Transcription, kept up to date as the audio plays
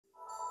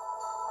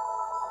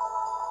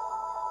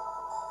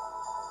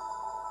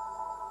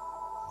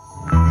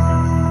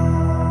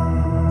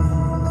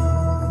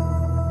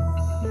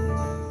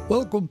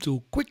Welcome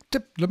to quick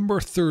tip number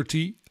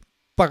 30,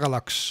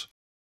 Parallax.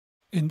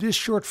 In this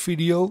short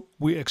video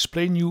we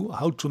explain you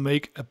how to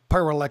make a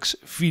parallax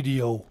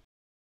video.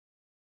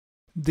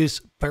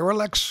 This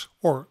parallax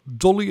or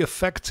dolly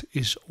effect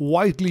is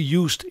widely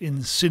used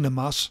in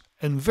cinemas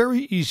and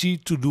very easy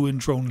to do in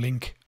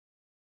Dronelink.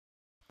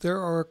 There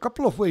are a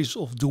couple of ways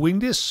of doing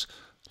this,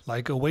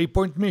 like a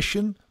waypoint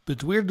mission,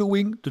 but we're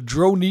doing the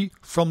droney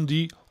from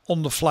the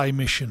on-the-fly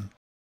mission.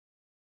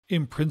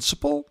 In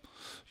principle,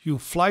 you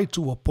fly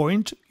to a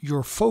point,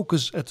 you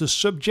focus at the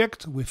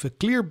subject with a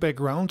clear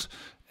background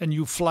and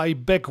you fly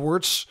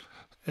backwards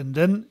and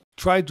then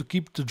try to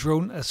keep the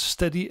drone as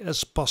steady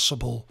as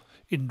possible.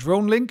 In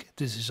Dronelink,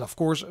 this is of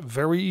course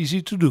very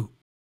easy to do.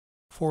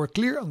 For a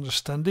clear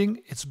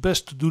understanding, it's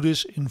best to do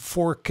this in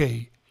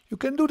 4K. You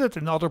can do that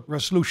in other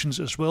resolutions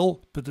as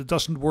well, but it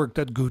doesn't work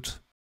that good.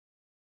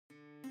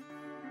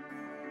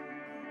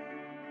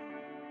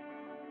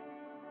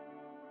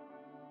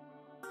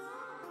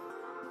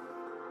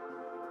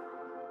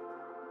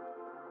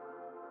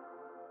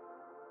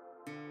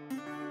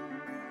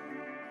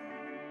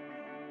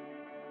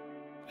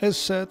 As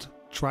said,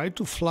 try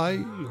to fly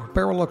your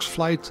parallax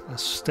flight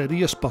as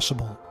steady as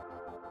possible.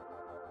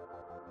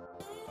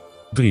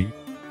 3,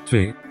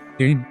 2,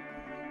 1.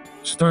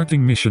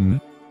 Starting mission.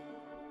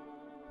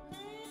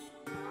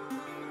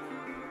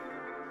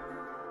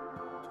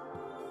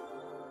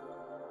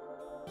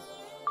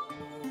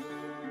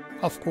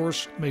 Of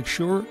course, make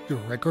sure you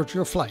record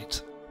your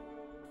flight.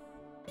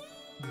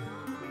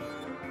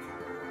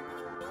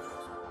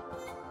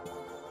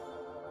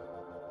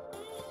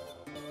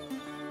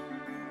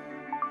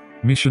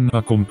 Mission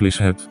accomplished.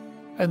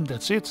 And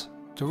that's it.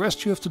 The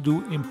rest you have to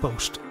do in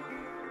post.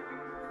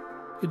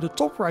 In the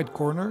top right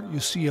corner you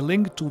see a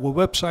link to a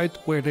website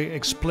where they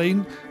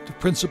explain the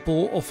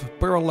principle of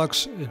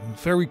parallax in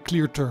very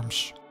clear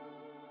terms.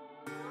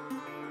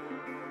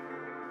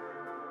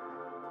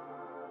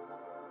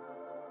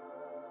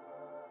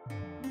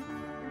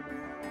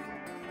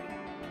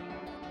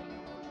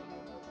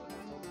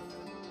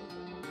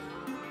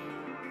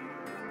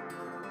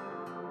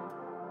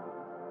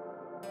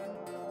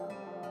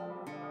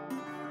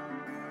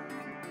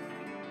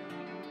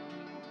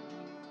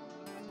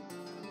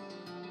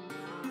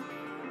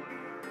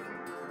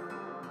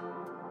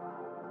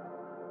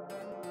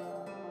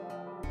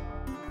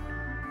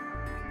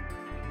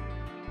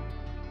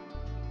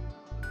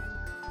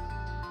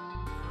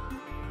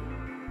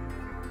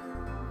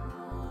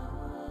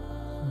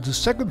 The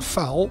second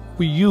file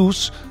we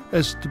use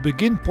as the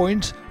begin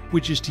point,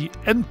 which is the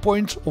end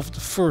point of the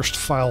first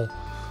file.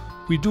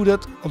 We do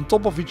that on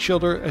top of each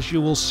other, as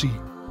you will see.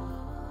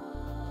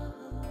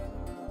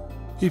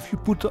 If you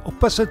put the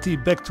opacity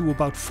back to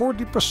about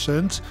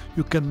 40%,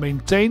 you can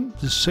maintain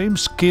the same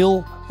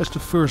scale as the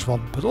first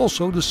one, but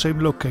also the same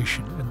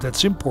location, and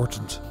that's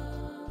important.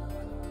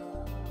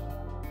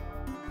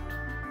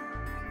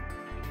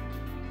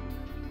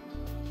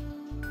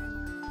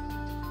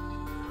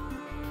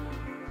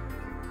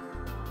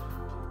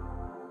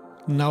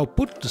 Now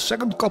put the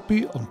second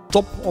copy on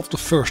top of the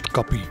first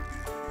copy.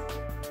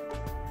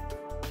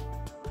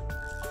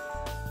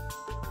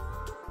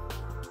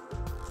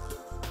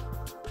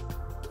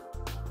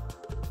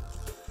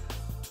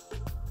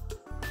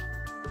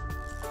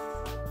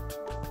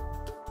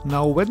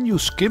 Now when you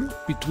skim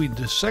between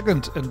the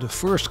second and the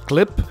first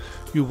clip,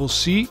 you will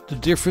see the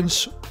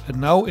difference, and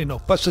now in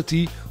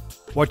opacity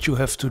what you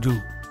have to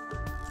do.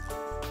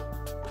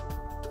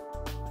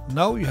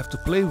 Now you have to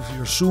play with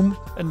your zoom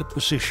and the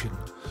position.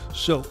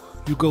 So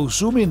you go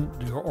zoom in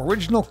your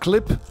original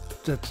clip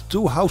that the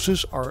two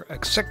houses are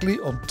exactly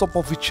on top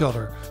of each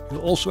other. You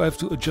also have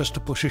to adjust the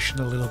position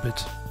a little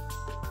bit.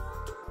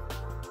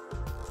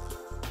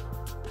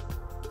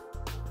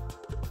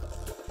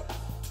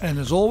 And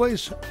as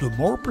always, the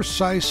more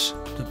precise,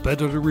 the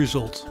better the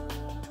result.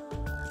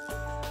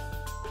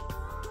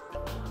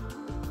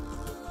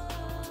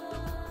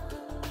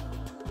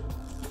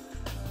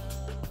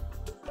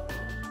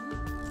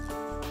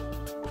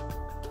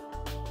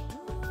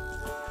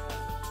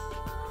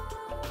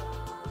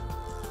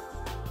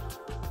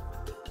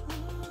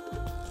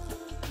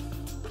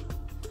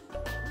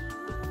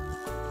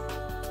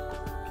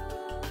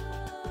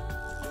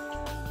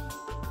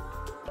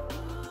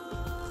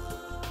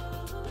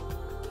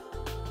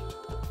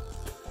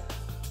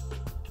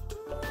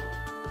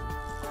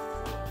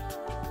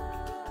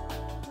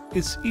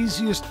 It's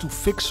easiest to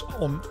fix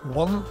on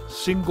one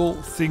single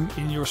thing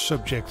in your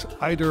subject,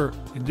 either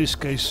in this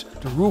case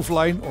the roof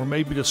line or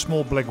maybe the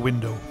small black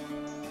window.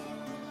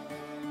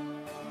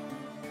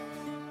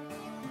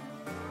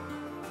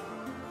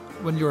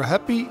 When you're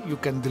happy, you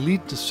can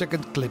delete the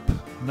second clip.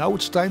 Now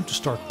it's time to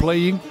start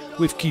playing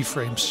with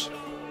keyframes.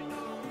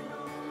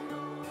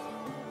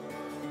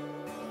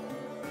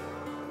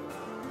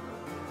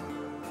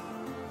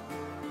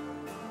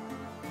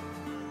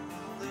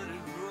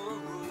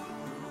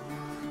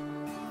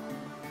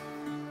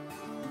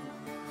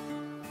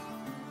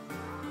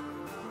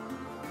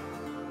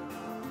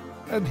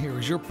 And here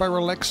is your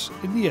parallax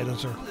in the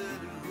editor.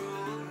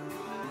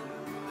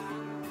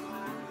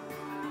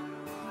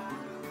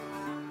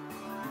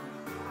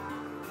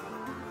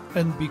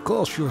 And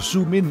because you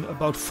zoom in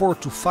about 4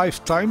 to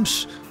 5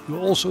 times, you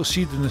also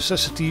see the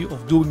necessity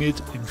of doing it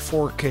in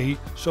 4K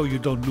so you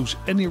don't lose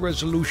any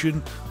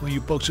resolution when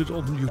you post it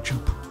on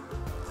YouTube.